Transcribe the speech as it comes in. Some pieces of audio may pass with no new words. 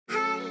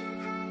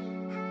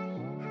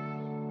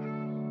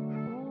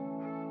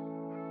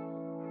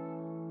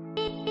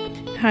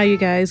Hi you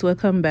guys,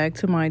 welcome back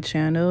to my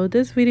channel.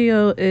 This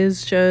video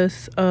is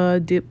just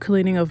a deep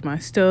cleaning of my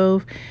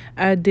stove.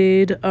 I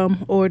did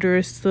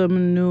order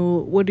some new,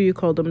 what do you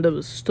call them,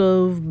 the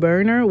stove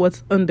burner,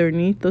 what's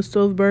underneath the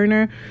stove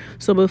burner.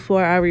 So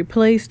before I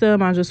replace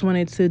them, I just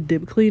wanted to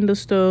deep clean the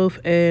stove,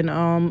 and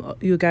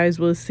you guys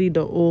will see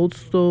the old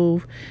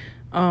stove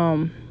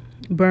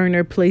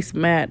burner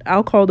placemat.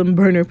 I'll call them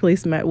burner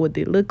placemat, what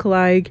they look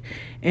like,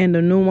 and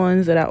the new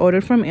ones that I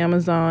ordered from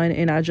Amazon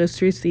and I just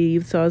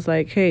received. So I was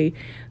like, hey,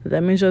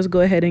 let me just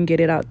go ahead and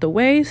get it out the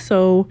way.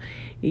 So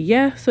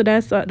yeah, so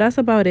that's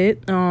about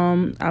it.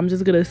 I'm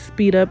just gonna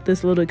speed up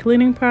this little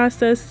cleaning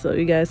process so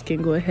you guys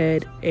can go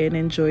ahead and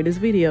enjoy this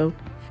video.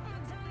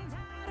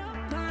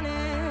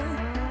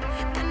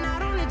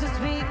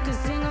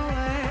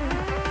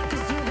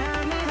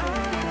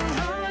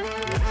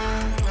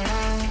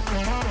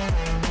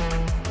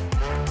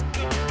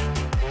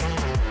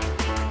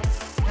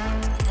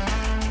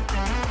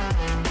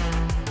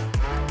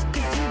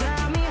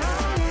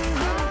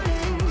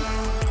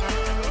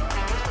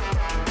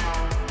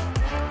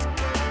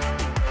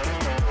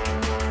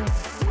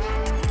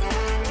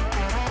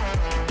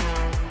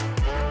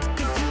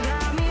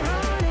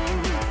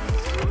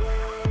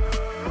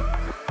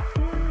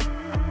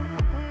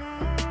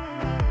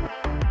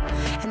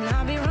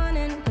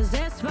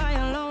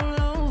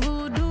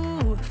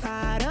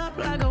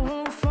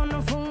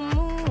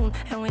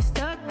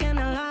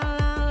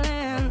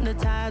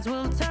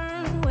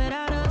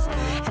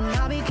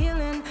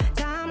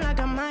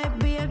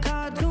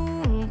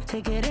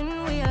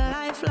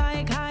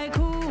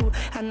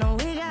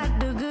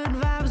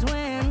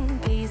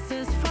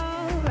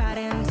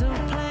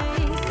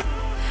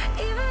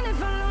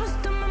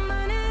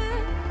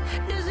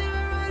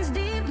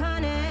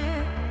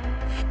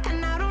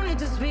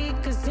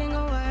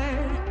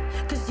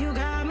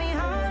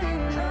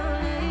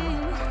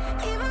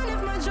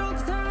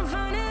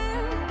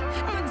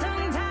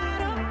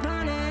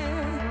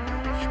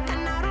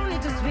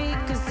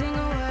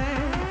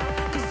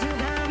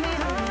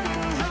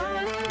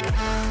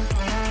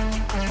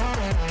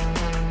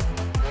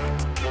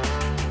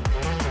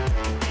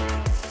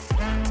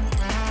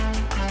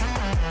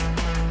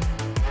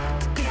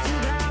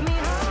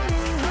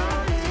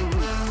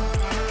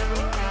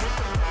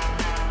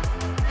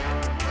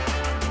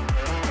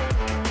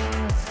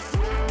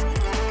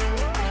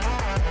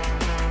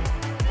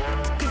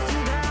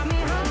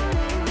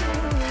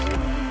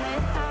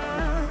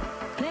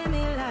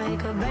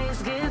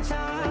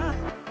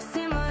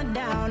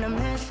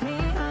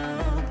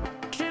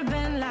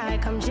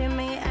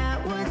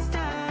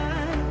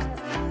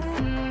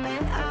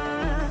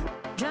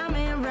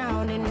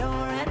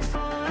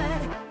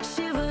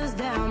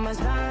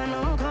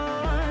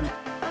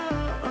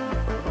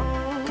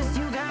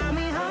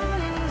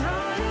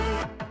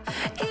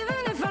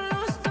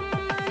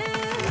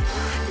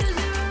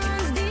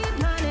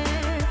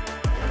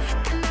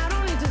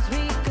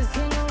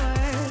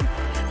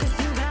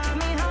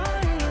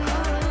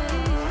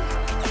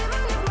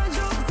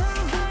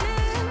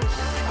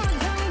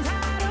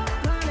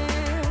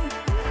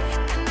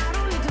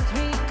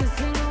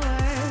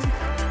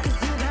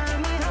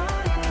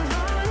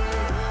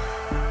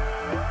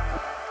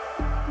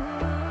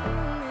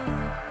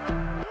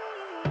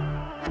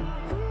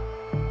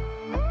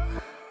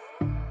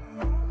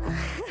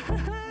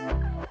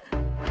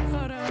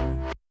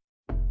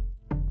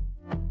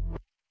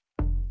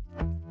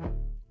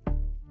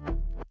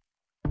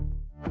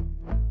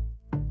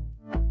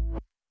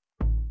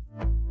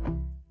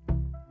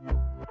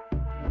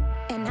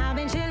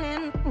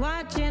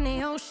 Watching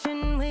the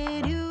ocean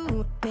with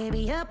you,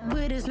 baby, up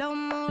with a slow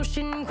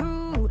motion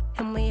crew,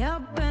 and we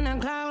up in our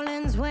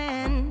cloudlands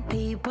when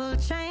people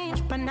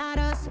change, but not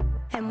us.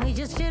 And we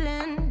just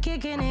chillin',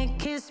 kicking it,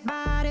 kissed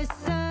by the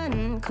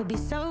sun. Could be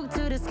soaked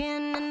to the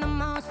skin in the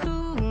mall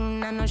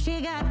soon. I know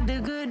she got the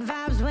good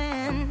vibes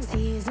when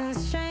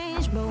seasons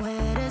change, but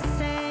we're the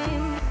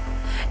same.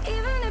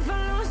 Even if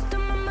I lost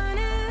all my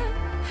money,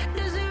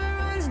 the zero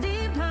runs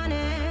deep, honey,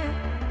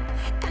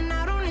 and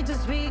I don't need to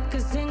speak a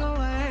single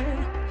word,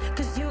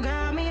 'cause you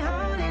got me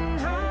holding,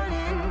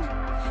 holding.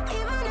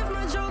 Even if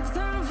my jokes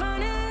aren't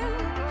funny,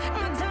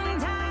 my tongue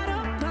tied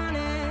up on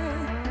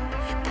it,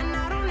 and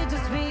I don't need to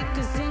speak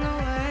a single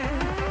word,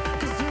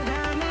 'cause you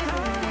got me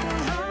holding,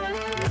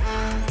 holding.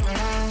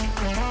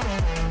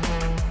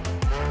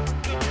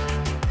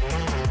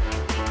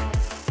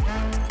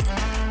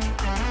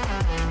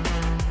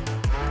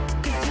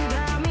 'Cause you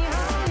got me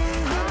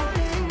holding,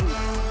 holding.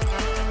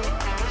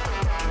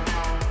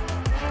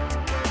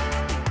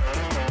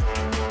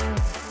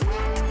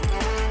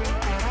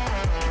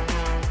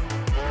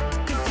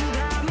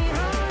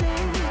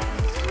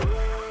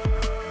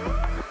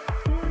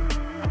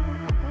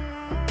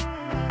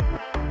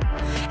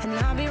 And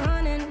I'll be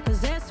running,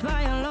 possessed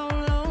by a low,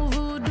 low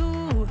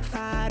voodoo,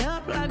 fired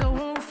up like a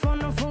wolf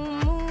on a full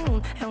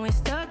moon, and we're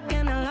stuck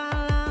in a la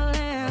la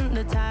land.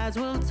 The tides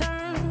will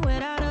turn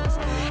without us,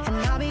 and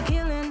I'll be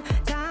killing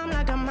time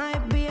like I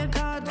might be a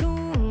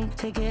cartoon.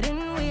 Take it in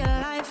real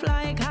life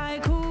like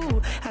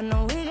haiku. I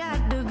know we got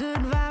the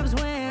good vibes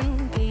when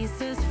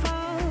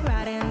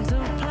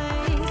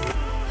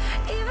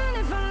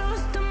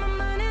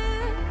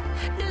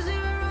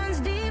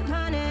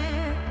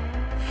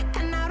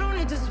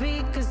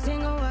a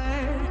single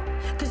word,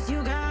 'cause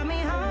you got me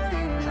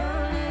holding,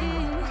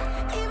 holding.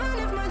 Even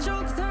if my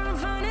jokes aren't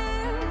funny,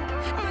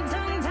 my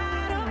tongue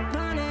tied up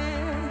on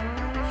it,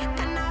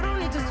 and I don't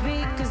need to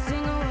speak a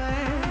single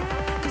word,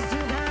 'cause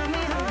you got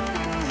me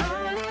holding,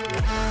 holding.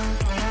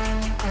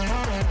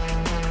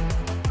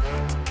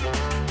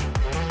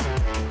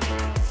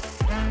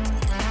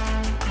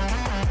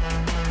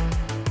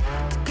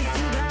 'Cause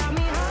you got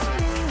me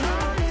holding,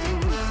 holding.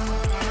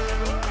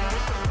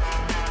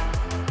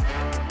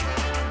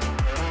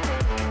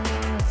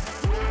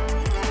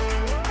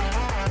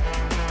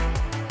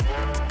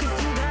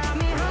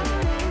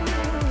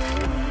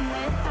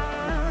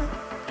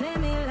 Play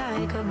me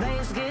like a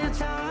bass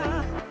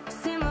guitar,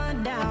 simmer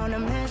down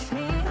and mess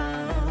me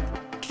up,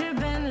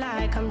 tripping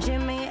like I'm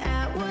Jimmy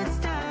at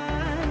Woodstock.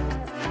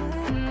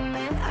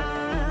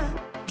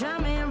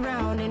 Drive me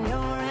around in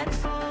your red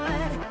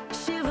Ford,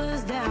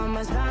 shivers down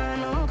my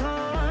spinal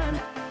cord.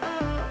 Oh,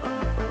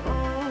 oh, oh,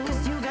 oh.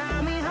 'Cause you got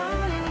me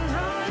holding,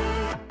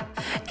 holding.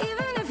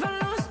 Even if I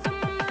lost all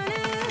my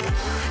money,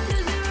 the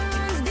zero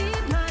runs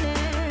deep,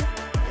 honey,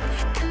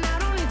 and I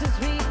don't need to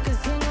speak a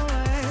single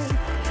word,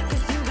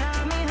 'cause you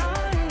got me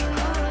holding,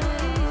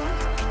 holding.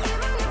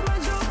 Even if my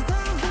jokes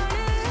aren't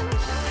funny,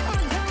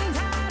 my tongue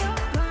tied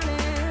up on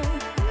it,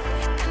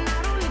 and I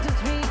don't need to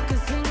speak a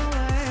single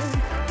word,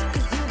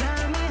 'cause you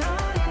got me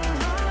holding,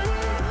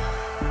 holding.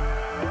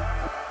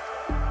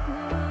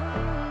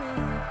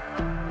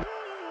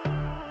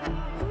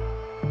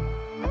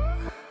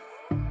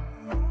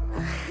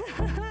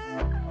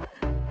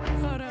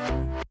 Hold on.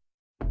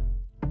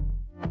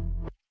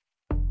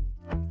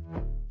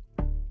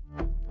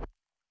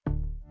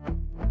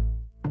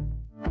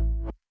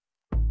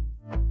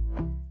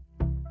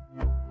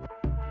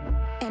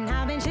 And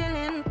I've been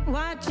chillin',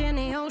 watching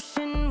the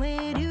ocean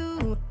with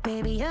you,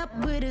 baby, up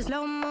with a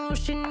slow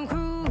motion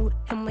crew,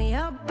 and we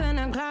up in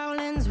our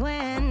cloudlands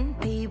when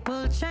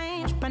people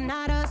change, but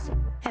not us.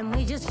 And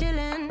we just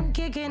chillin',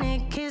 kicking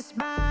it, kissed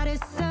by the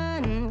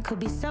sun, could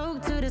be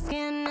soaked to the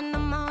skin in the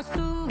mall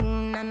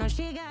soon. I know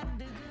she got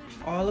the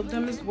All of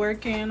them is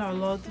working.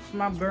 All of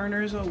my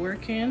burners are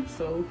working,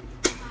 so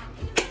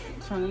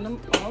turning them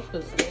off.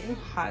 It's a little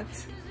hot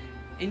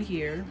in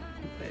here,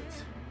 but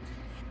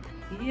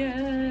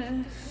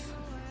yes,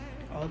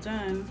 all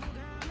done.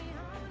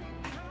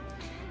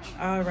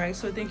 All right,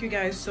 so thank you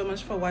guys so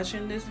much for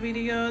watching this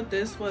video.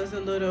 This was a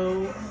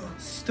little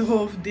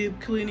stove deep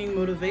cleaning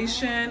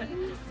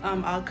motivation.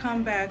 I'll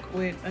come back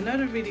with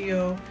another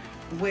video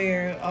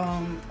where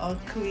I'll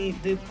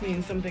deep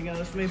clean something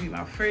else. Maybe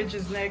my fridge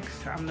is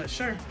next, I'm not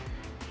sure.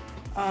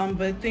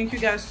 But thank you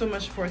guys so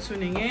much for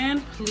tuning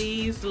in.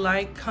 Please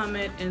like,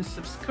 comment, and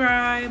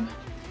subscribe.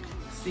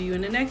 See you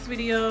in the next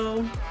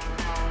video.